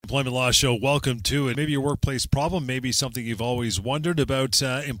Employment Law Show. Welcome to it. Maybe your workplace problem, maybe something you've always wondered about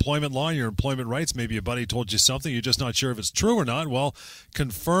employment law and your employment rights. Maybe a buddy told you something, you're just not sure if it's true or not. Well,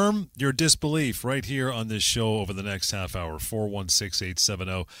 confirm your disbelief right here on this show over the next half hour.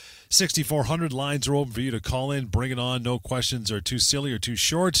 416-870-6400. Lines are open for you to call in. Bring it on. No questions are too silly or too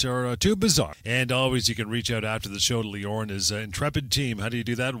short or too bizarre. And always you can reach out after the show to Lior and his intrepid team. How do you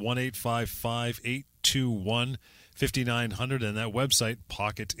do that? 1-855-821-5900 and that website,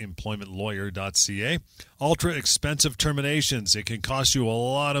 pocketemploymentlawyer.ca. Ultra expensive terminations. It can cost you a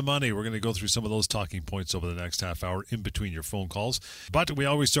lot of money. We're going to go through some of those talking points over the next half hour in between your phone calls. But we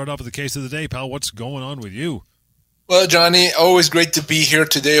always start off with the case of the day. Pal, what's going on with you? Well, Johnny, always great to be here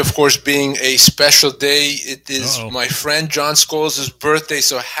today, of course, being a special day. It is my friend John Scholes' birthday,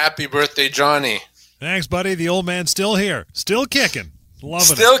 so happy birthday, Johnny. Thanks, buddy. The old man's still here, still kicking.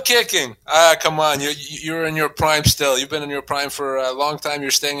 Loving still it. Kicking. Come on. You're in your prime still. You've been in your prime for a long time. You're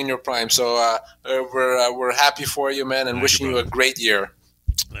staying in your prime. So we're happy for you, man, and Thank wishing you a great year.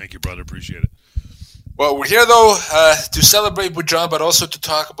 Thank you, brother. Appreciate it. Well, we're here, though, to celebrate with John, but also to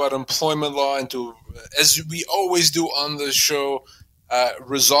talk about employment law and to, as we always do on the show,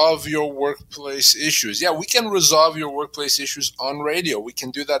 resolve your workplace issues. Yeah, we can resolve your workplace issues on radio. We can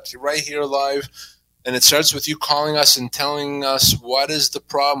do that right here live. And it starts with you calling us and telling us what is the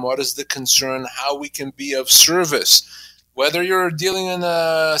problem, what is the concern, how we can be of service. Whether you're dealing in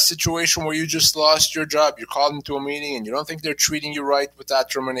a situation where you just lost your job, you're called into a meeting and you don't think they're treating you right with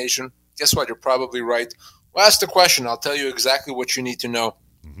that termination, guess what? You're probably right. Well, ask the question. I'll tell you exactly what you need to know.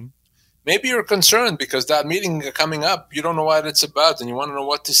 Mm-hmm. Maybe you're concerned because that meeting coming up, you don't know what it's about and you want to know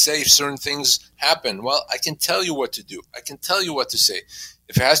what to say if certain things happen. Well, I can tell you what to do. I can tell you what to say.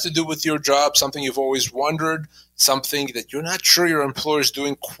 If it has to do with your job, something you've always wondered, something that you're not sure your employer is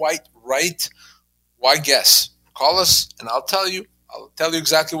doing quite right, why guess? Call us and I'll tell you. I'll tell you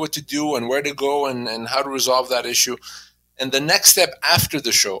exactly what to do and where to go and how to resolve that issue. And the next step after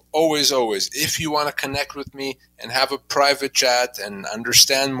the show, always, if you want to connect with me and have a private chat and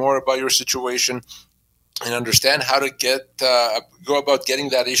understand more about your situation and understand how to go about getting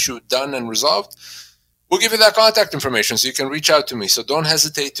that issue done and resolved, we'll give you that contact information so you can reach out to me. So don't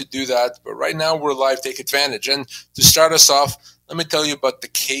hesitate to do that. But right now we're live. Take advantage. And to start us off, let me tell you about the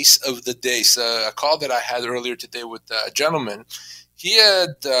case of the day. So a call that I had earlier today with a gentleman. He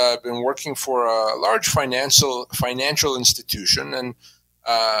had been working for a large financial institution. And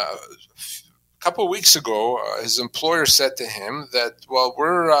a couple of weeks ago, his employer said to him that, well,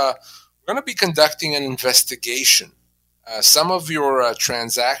 we're going to be conducting an investigation. Some of your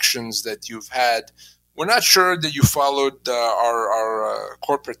transactions that you've had, we're not sure that you followed our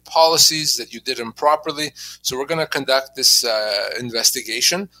corporate policies, that you did them properly. So we're going to conduct this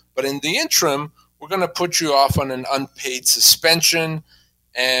investigation. But in the interim, we're going to put you off on an unpaid suspension,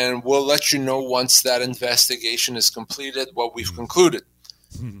 and we'll let you know once that investigation is completed what we've concluded.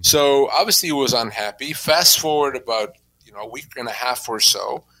 Mm-hmm. So obviously he was unhappy. Fast forward about a week and a half or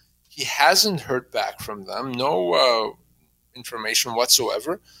so. He hasn't heard back from them. No information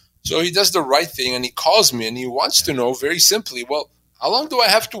whatsoever. So he does the right thing, and he calls me, and he wants to know very simply, well, how long do I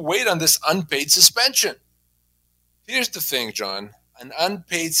have to wait on this unpaid suspension? Here's the thing, John. An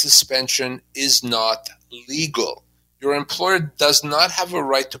unpaid suspension is not legal. Your employer does not have a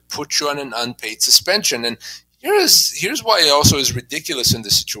right to put you on an unpaid suspension. And here's why it also is ridiculous in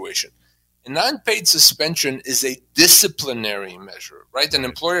this situation. An unpaid suspension is a disciplinary measure, right? An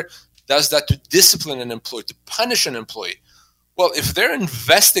employer does that to discipline an employee, to punish an employee. Well, if they're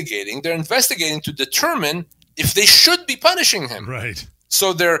investigating to determine if they should be punishing him. Right.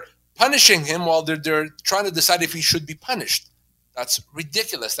 So they're punishing him while they're trying to decide if he should be punished. That's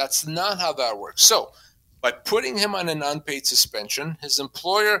ridiculous. That's not how that works. So by putting him on an unpaid suspension, his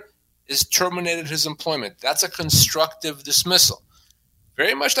employer is terminated his employment. That's a constructive dismissal.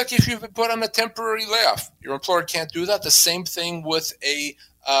 Very much like if you've been put on a temporary layoff. Your employer can't do that. The same thing with a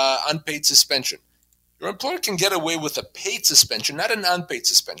unpaid suspension. Your employer can get away with a paid suspension, not an unpaid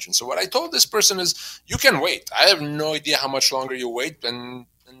suspension. So what I told this person is, you can wait. I have no idea how much longer you wait and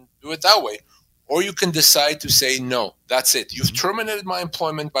do it that way. Or you can decide to say, no, that's it. You've terminated my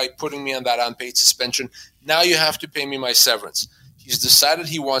employment by putting me on that unpaid suspension. Now you have to pay me my severance. He's decided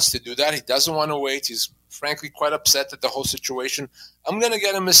he wants to do that. He doesn't want to wait. He's frankly quite upset at the whole situation. I'm going to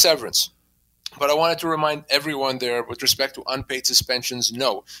get him his severance. But I wanted to remind everyone there with respect to unpaid suspensions,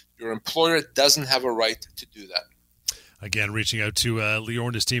 no, your employer doesn't have a right to do that. Again, reaching out to Lior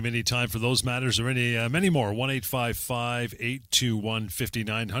and his team anytime for those matters or many more.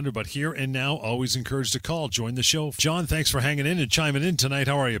 1-855-821-5900. But here and now, always encouraged to call. Join the show. John, thanks for hanging in and chiming in tonight.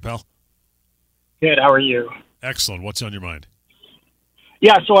 How are you, pal? Good. How are you? Excellent. What's on your mind?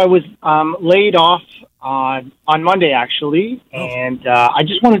 Yeah, so I was laid off on Monday, actually, and I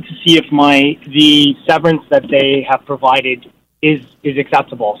just wanted to see if the severance that they have provided is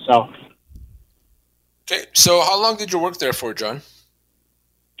acceptable. So, Okay, so how long did you work there for, John?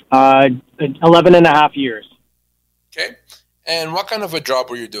 11 and a half years. Okay, and what kind of a job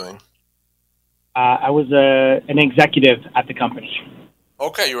were you doing? I was an executive at the company.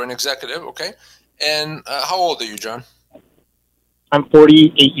 Okay, you were an executive, okay. And how old are you, John? I'm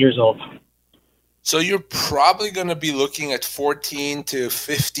 48 years old. So you're probably going to be looking at 14 to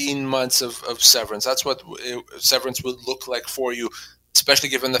 15 months of severance. That's what severance would look like for you, especially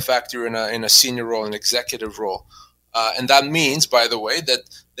given the fact you're in a senior role, an executive role. And that means, by the way, that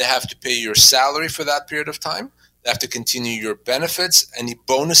they have to pay your salary for that period of time. They have to continue your benefits, any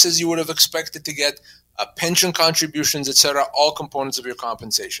bonuses you would have expected to get, pension contributions, etc., all components of your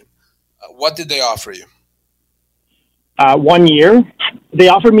compensation. What did they offer you? 1 year. They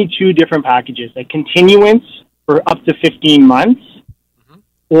offered me two different packages, a continuance for up to 15 months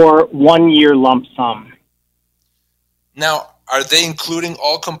or 1 year lump sum. Now, are they including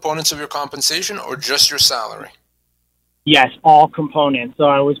all components of your compensation or just your salary? Yes, all components. So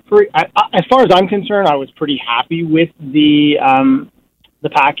I was as far as I'm concerned, I was pretty happy with the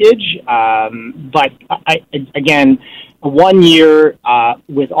package. But again, 1 year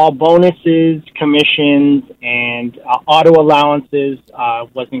with all bonuses, commissions, and auto allowances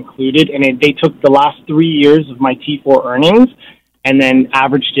was included, and they took the last 3 years of my T4 earnings and then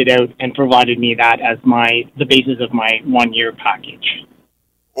averaged it out and provided me that as the basis of my 1 year package.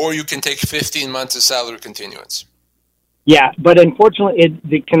 Or you can take 15 months of salary continuance. Yeah, but unfortunately,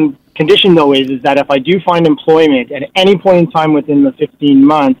 the condition though is that if I do find employment at any point in time within the 15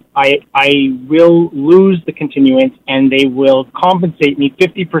 months, I will lose the continuance, and they will compensate me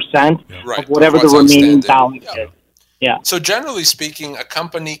 50% of whatever the remaining balance is. Yeah. So generally speaking, a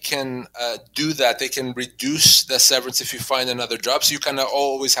company can do that. They can reduce the severance if you find another job. So you kind of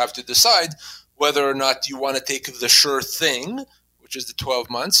always have to decide whether or not you want to take the sure thing, which is the 12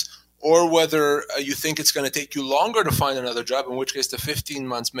 months, or whether you think it's going to take you longer to find another job, in which case the 15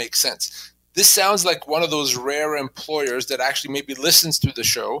 months makes sense. This sounds like one of those rare employers that actually maybe listens to the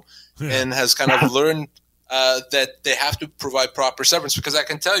show and has kind of learned that they have to provide proper severance, because I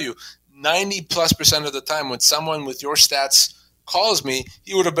can tell you 90+% of the time when someone with your stats calls me,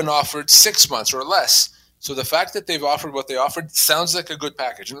 he would have been offered 6 months or less. So the fact that they've offered what they offered sounds like a good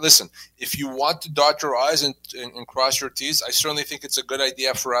package. And listen, if you want to dot your I's and cross your T's, I certainly think it's a good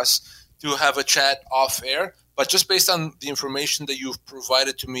idea for us to have a chat off air. But just based on the information that you've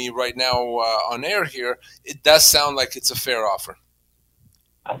provided to me right now on air here, it does sound like it's a fair offer.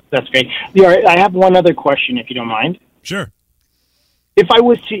 That's great. I have one other question, if you don't mind. Sure. If I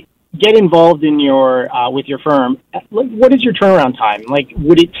was to get involved in your with your firm, what is your turnaround time? Like,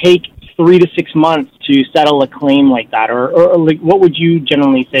 would it take 3 to 6 months to settle a claim like that, or like, what would you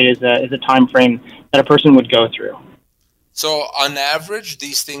generally say is a time frame that a person would go through? So on average,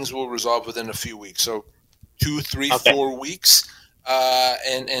 these things will resolve within a few weeks. So 2, 3, 4 weeks,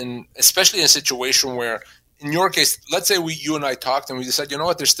 and especially in a situation where, in your case, let's say you and I talked and we decided, you know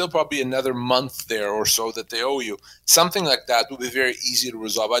what, there's still probably another month there or so that they owe you. Something like that would be very easy to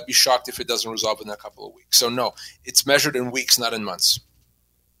resolve. I'd be shocked if it doesn't resolve in a couple of weeks. So no, it's measured in weeks, not in months.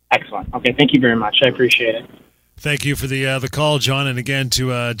 Excellent. Okay, thank you very much. I appreciate it. Thank you for the call, John. And again,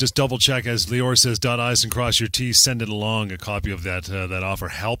 to just double check, as Lior says, dot I's and cross your T's, send it along, a copy of that offer,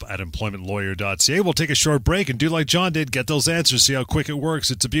 help@employmentlawyer.ca. We'll take a short break and do like John did, get those answers, see how quick it works.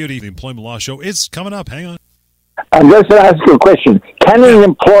 It's a beauty. The Employment Law Show is coming up. Hang on. I'm just going to ask you a question. Can an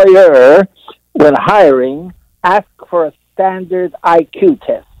employer, when hiring, ask for a standard IQ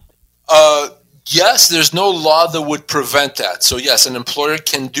test? Yes, there's no law that would prevent that. So yes, an employer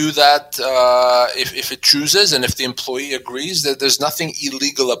can do that if it chooses, and if the employee agrees, that there's nothing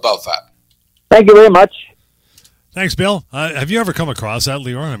illegal about that. Thank you very much. Thanks, Bill. Have you ever come across that,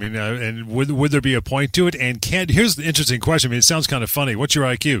 Lior? I mean, and would there be a point to it? And here's the interesting question. I mean, it sounds kind of funny. What's your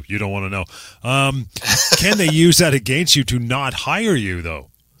IQ? You don't want to know. Can they use that against you to not hire you,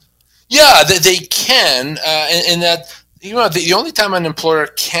 though? Yeah, they can. And that, you know, the only time an employer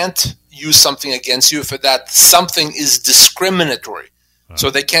can't use something against you if that something is discriminatory. So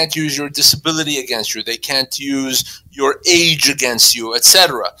they can't use your disability against you. They can't use your age against you,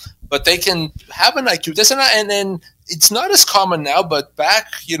 etc. But they can have an IQ test, and it's not as common now. But back,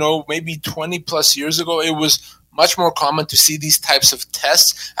 maybe 20 plus years ago, it was much more common to see these types of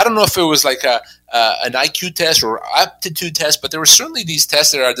tests. I don't know if it was like an IQ test or aptitude test, but there were certainly these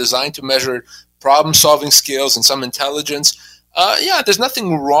tests that are designed to measure problem-solving skills and some intelligence. There's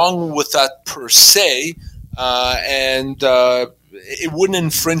nothing wrong with that per se, and it wouldn't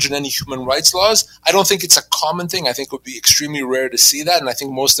infringe on any human rights laws. I don't think it's a common thing. I think it would be extremely rare to see that. And I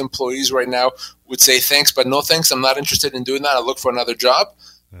think most employees right now would say, thanks, but no thanks. I'm not interested in doing that. I'll look for another job.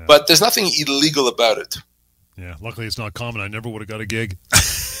 Yeah. But there's nothing illegal about it. Yeah, luckily it's not common. I never would have got a gig.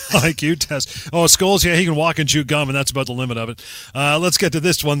 IQ test. Oh, Scholes, yeah, he can walk and chew gum, and that's about the limit of it. Let's get to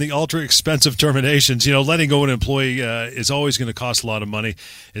this one, the ultra-expensive terminations. You know, letting go an employee is always going to cost a lot of money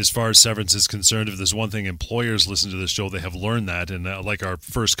as far as severance is concerned. If there's one thing employers listen to this show, they have learned that. And like our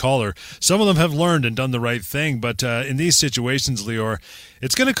first caller, some of them have learned and done the right thing. But in these situations, Lior,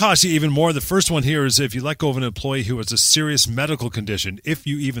 it's going to cost you even more. The first one here is if you let go of an employee who has a serious medical condition, if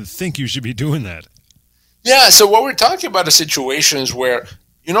you even think you should be doing that. Yeah, so what we're talking about are situations where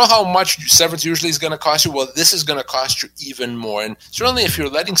you know how much severance usually is going to cost you? Well, this is going to cost you even more. And certainly if you're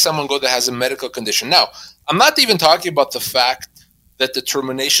letting someone go that has a medical condition. Now, I'm not even talking about the fact that the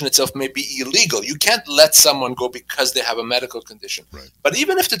termination itself may be illegal. You can't let someone go because they have a medical condition. Right. But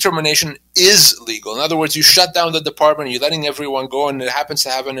even if the termination is legal, in other words, you shut down the department, you're letting everyone go, and it happens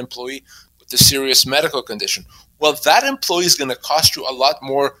to have an employee with a serious medical condition, well, that employee is going to cost you a lot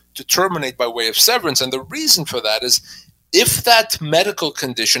more to terminate by way of severance. And the reason for that is if that medical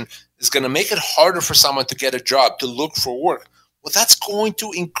condition is going to make it harder for someone to get a job, to look for work, well, that's going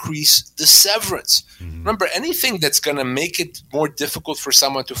to increase the severance. Mm-hmm. Remember, anything that's going to make it more difficult for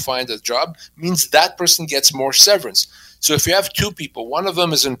someone to find a job means that person gets more severance. So if you have two people, one of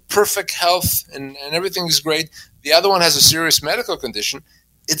them is in perfect health and everything is great, the other one has a serious medical condition,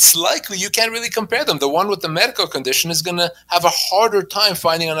 it's likely you can't really compare them. The one with the medical condition is going to have a harder time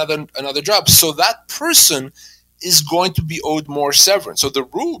finding another job. So that person is going to be owed more severance. So the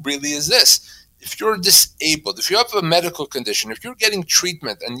rule really is this. If you're disabled, if you have a medical condition, if you're getting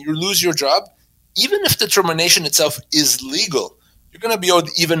treatment and you lose your job, even if the termination itself is legal, you're going to be owed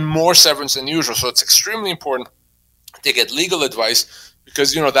even more severance than usual. So it's extremely important to get legal advice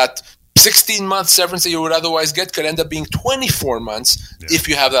because, you know, that 16-month severance that you would otherwise get could end up being 24 months if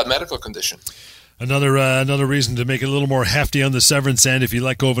you have that medical condition. Another reason to make it a little more hefty on the severance end if you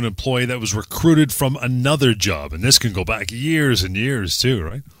let go of an employee that was recruited from another job. And this can go back years and years too,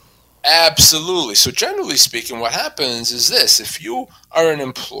 right? Absolutely. So generally speaking, what happens is this. If you are an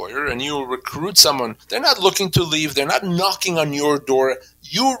employer and you recruit someone, they're not looking to leave. They're not knocking on your door.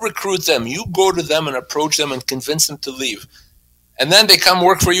 You recruit them. You go to them and approach them and convince them to leave. And then they come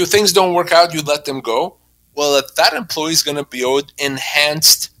work for you. Things don't work out. You let them go. Well, that employee is going to be owed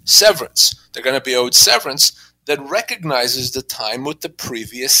enhanced severance. They're going to be owed severance that recognizes the time with the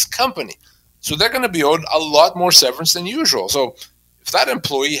previous company. So they're going to be owed a lot more severance than usual. So if that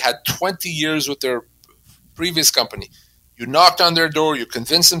employee had 20 years with their previous company, you knocked on their door, you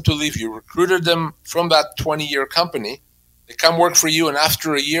convinced them to leave, you recruited them from that 20-year company, they come work for you, and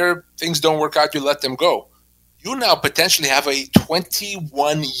after a year, things don't work out, you let them go. You now potentially have a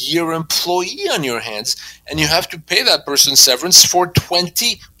 21-year employee on your hands, and you have to pay that person severance for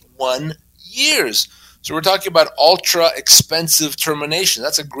 21 years. So we're talking about ultra-expensive termination.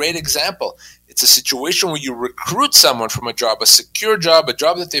 That's a great example. It's a situation where you recruit someone from a job, a secure job, a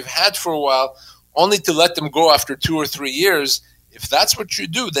job that they've had for a while, only to let them go after 2 or 3 years. If that's what you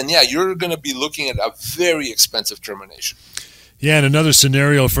do, then yeah, you're going to be looking at a very expensive termination. Yeah, and another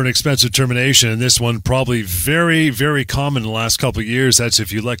scenario for an expensive termination, and this one probably very, very common in the last couple of years, that's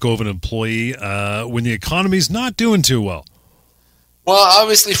if you let go of an employee when the economy's not doing too well. Well,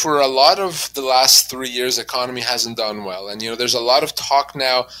 obviously for a lot of the last 3 years, the economy hasn't done well. And, you know, there's a lot of talk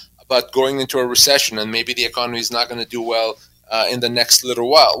now about going into a recession and maybe the economy is not going to do well in the next little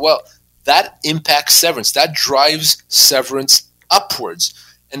while. Well, that impacts severance. That drives severance upwards.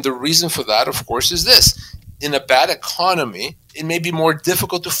 And the reason for that, of course, is this. In a bad economy, it may be more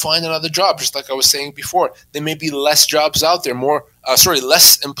difficult to find another job, just like I was saying before. There may be less jobs out there,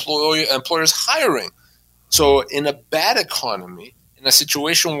 less employers hiring. So in a bad economy, in a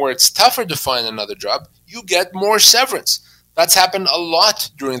situation where it's tougher to find another job, you get more severance. That's happened a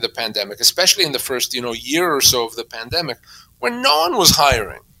lot during the pandemic, especially in the first year or so of the pandemic, when no one was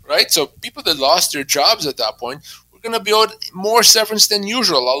hiring, right? So people that lost their jobs at that point were going to be owed more severance than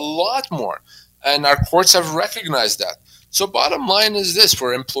usual, a lot more. And our courts have recognized that. So bottom line is this,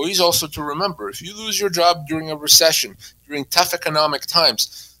 for employees also to remember, if you lose your job during a recession, during tough economic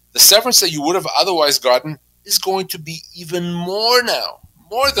times, the severance that you would have otherwise gotten is going to be even more now,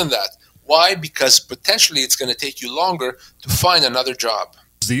 more than that. Why? Because potentially it's going to take you longer to find another job.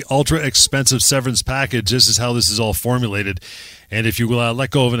 The ultra-expensive severance package, this is how this is all formulated. And if you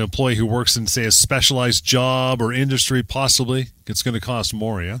let go of an employee who works in, say, a specialized job or industry, possibly, it's going to cost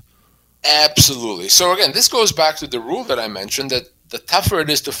more, yeah? Absolutely. So again, this goes back to the rule that I mentioned, that the tougher it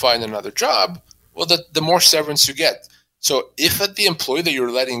is to find another job, well, the more severance you get. So if the employee that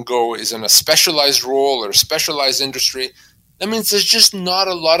you're letting go is in a specialized role or a specialized industry, that means there's just not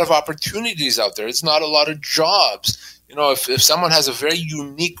a lot of opportunities out there. It's not a lot of jobs. If someone has a very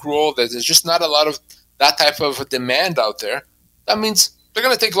unique role that there's just not a lot of that type of demand out there, that means they're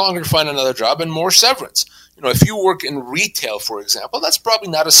going to take longer to find another job and more severance. If you work in retail, for example, that's probably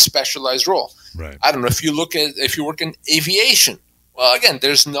not a specialized role. Right. I don't know if you work in aviation. Well, again,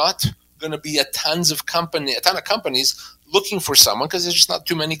 there's not going to be a ton of companies looking for someone because there's just not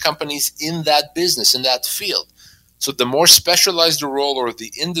too many companies in that business, in that field. So the more specialized the role or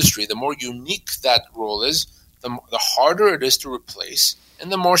the industry, the more unique that role is, the harder it is to replace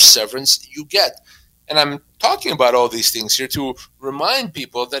and the more severance you get. And I'm talking about all these things here to remind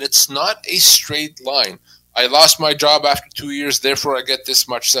people that it's not a straight line. I lost my job after 2 years, therefore I get this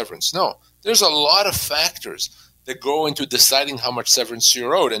much severance. No, there's a lot of factors that go into deciding how much severance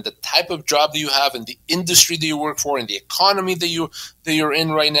you're owed, and the type of job that you have, and the industry that you work for, and the economy that you're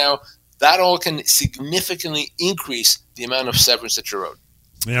in right now. That all can significantly increase the amount of severance that you're owed.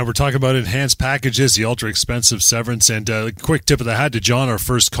 Yeah, we're talking about enhanced packages, the ultra-expensive severance, and a quick tip of the hat to John, our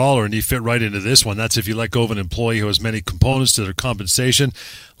first caller, and he fit right into this one. That's if you let go of an employee who has many components to their compensation,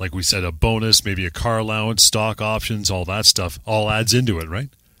 like we said, a bonus, maybe a car allowance, stock options, all that stuff, all adds into it, right?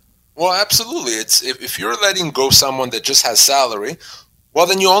 Well, absolutely. It's if you're letting go someone that just has salary, well,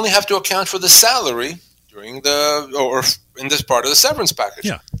 then you only have to account for the salary during or in this part of the severance package.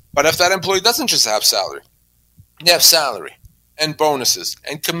 Yeah. But if that employee doesn't just have salary, they have salary and bonuses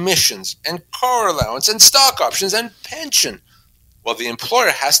and commissions and car allowance and stock options and pension. Well, the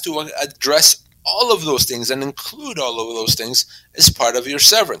employer has to address all of those things and include all of those things as part of your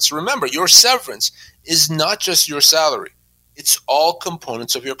severance. Remember, your severance is not just your salary. It's all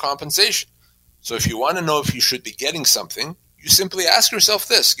components of your compensation. So if you want to know if you should be getting something, you simply ask yourself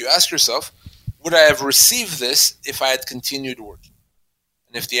this. You ask yourself, would I have received this if I had continued working?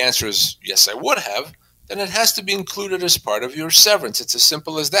 And if the answer is yes, I would have, then it has to be included as part of your severance. It's as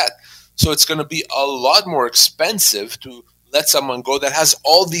simple as that. So it's going to be a lot more expensive to let someone go that has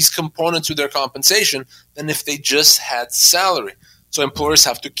all these components to their compensation than if they just had salary. So employers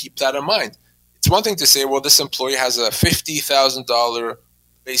have to keep that in mind. It's one thing to say, well, this employee has a $50,000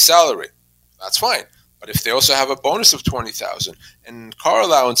 base salary. That's fine. But if they also have a bonus of $20,000 and car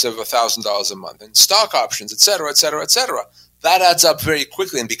allowance of $1,000 a month and stock options, et cetera, that adds up very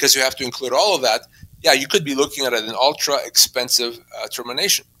quickly. And because you have to include all of that, yeah, you could be looking at an ultra expensive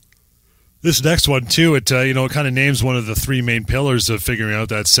termination. This next one too, it kind of names one of the three main pillars of figuring out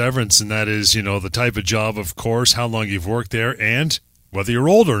that severance, and that is the type of job, of course, how long you've worked there, and whether you're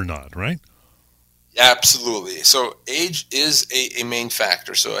older or not, right? Absolutely. So age is a main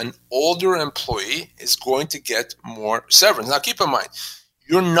factor. So an older employee is going to get more severance. Now keep in mind,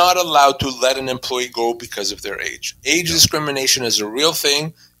 you're not allowed to let an employee go because of their age. Age discrimination is a real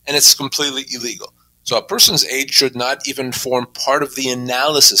thing, and it's completely illegal. So a person's age should not even form part of the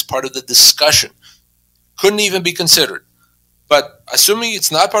analysis, part of the discussion. Couldn't even be considered. But assuming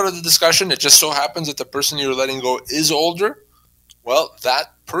it's not part of the discussion, it just so happens that the person you're letting go is older, well,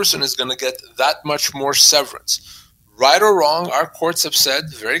 that person is going to get that much more severance. Right or wrong, our courts have said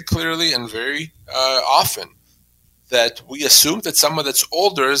very clearly and very often that we assume that someone that's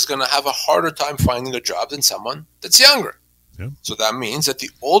older is going to have a harder time finding a job than someone that's younger. Yeah. So that means that the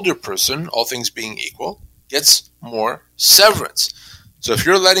older person, all things being equal, gets more severance. So if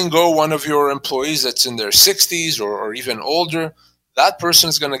you're letting go one of your employees that's in their 60s or even older, that person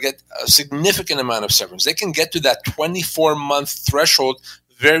is going to get a significant amount of severance. They can get to that 24-month threshold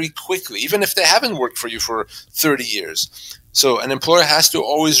very quickly, even if they haven't worked for you for 30 years. So an employer has to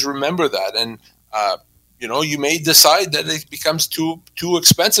always remember that. And, you may decide that it becomes too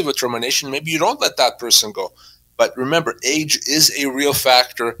expensive a termination. Maybe you don't let that person go. But remember, age is a real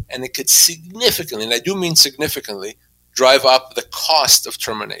factor, and it could significantly, and I do mean significantly, drive up the cost of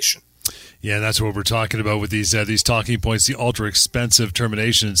termination. Yeah, that's what we're talking about with these talking points, the ultra-expensive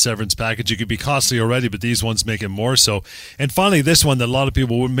termination and severance package. It could be costly already, but these ones make it more so. And finally, this one that a lot of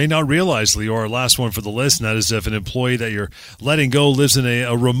people may not realize, Leo, our last one for the list, and that is if an employee that you're letting go lives in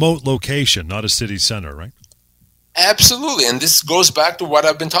a remote location, not a city center, right? Absolutely, and this goes back to what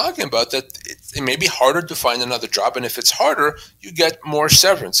I've been talking about, that it may be harder to find another job, and if it's harder, you get more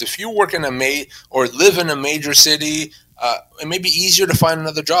severance. If you work in or live in a major city, it may be easier to find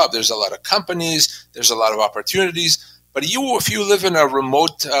another job. There's a lot of companies, there's a lot of opportunities, but if you live in a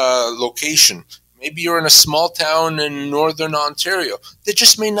remote location, maybe you're in a small town in northern Ontario, there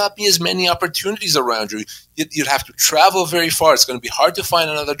just may not be as many opportunities around you. You'd have to travel very far. It's going to be hard to find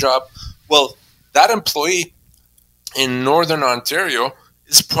another job. Well, that employee in northern Ontario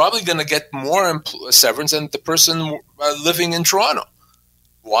is probably going to get more severance than the person living in Toronto.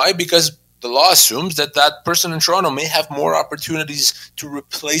 Why? Because the law assumes that that person in Toronto may have more opportunities to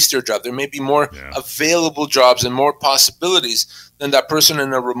replace their job. There may be more available jobs and more possibilities than that person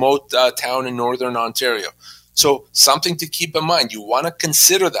in a remote town in Northern Ontario. So something to keep in mind. You want to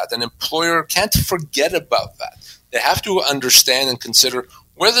consider that. An employer can't forget about that. They have to understand and consider,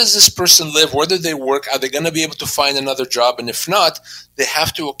 where does this person live? Where do they work? Are they going to be able to find another job? And if not, they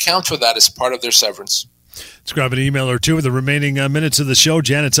have to account for that as part of their severance. Let's grab an email or two with the remaining minutes of the show.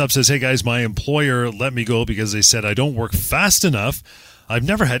 Janet's up, says, hey guys, my employer let me go because they said I don't work fast enough. I've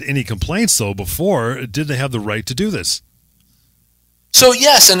never had any complaints, though, before. Did they have the right to do this? So,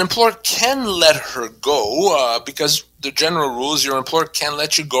 yes, an employer can let her go because the general rule is your employer can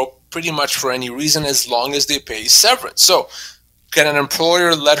let you go pretty much for any reason as long as they pay severance. So, can an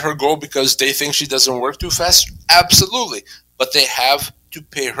employer let her go because they think she doesn't work too fast? Absolutely. But they have to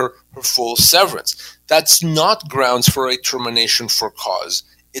pay her full severance. That's not grounds for a termination for cause.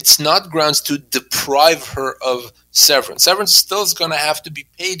 It's not grounds to deprive her of severance. Severance still is going to have to be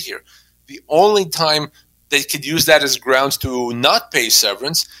paid here. The only time they could use that as grounds to not pay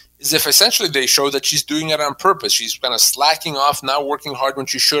severance is if essentially they show that she's doing it on purpose. She's kind of slacking off, not working hard when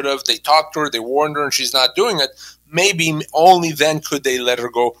she should have. They talked to her, they warned her, and she's not doing it. Maybe only then could they let her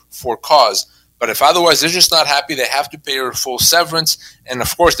go for cause. But if otherwise they're just not happy, they have to pay her full severance. And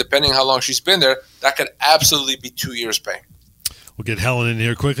of course, depending how long she's been there, that could absolutely be 2 years' pay. We'll get Helen in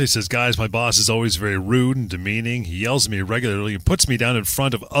here quickly. Says, guys, my boss is always very rude and demeaning. He yells at me regularly and puts me down in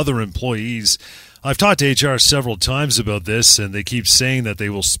front of other employees. I've talked to HR several times about this, and they keep saying that they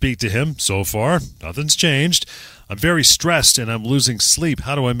will speak to him. So far, nothing's changed. I'm very stressed, and I'm losing sleep.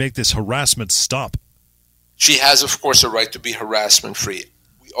 How do I make this harassment stop? She has, of course, a right to be harassment-free.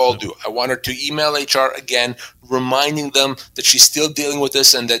 We all do. I want her to email HR again, reminding them that she's still dealing with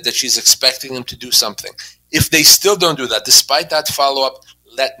this and that she's expecting them to do something. If they still don't do that, despite that follow-up,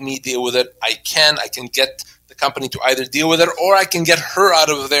 let me deal with it. I can get the company to either deal with it or I can get her out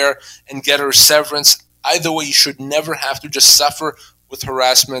of there and get her severance. Either way, you should never have to just suffer with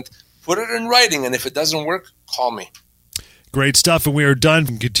harassment. Put it in writing, and if it doesn't work, call me. Great stuff, and we are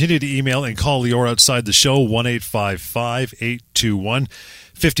done. Continue to email and call Lior outside the show,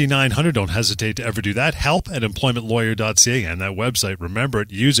 1-855-821-5900. Don't hesitate to ever do that. help@employmentlawyer.ca, and that website, remember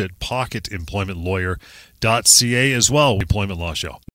it, use it, pocketemploymentlawyer.ca as well. Employment Law Show.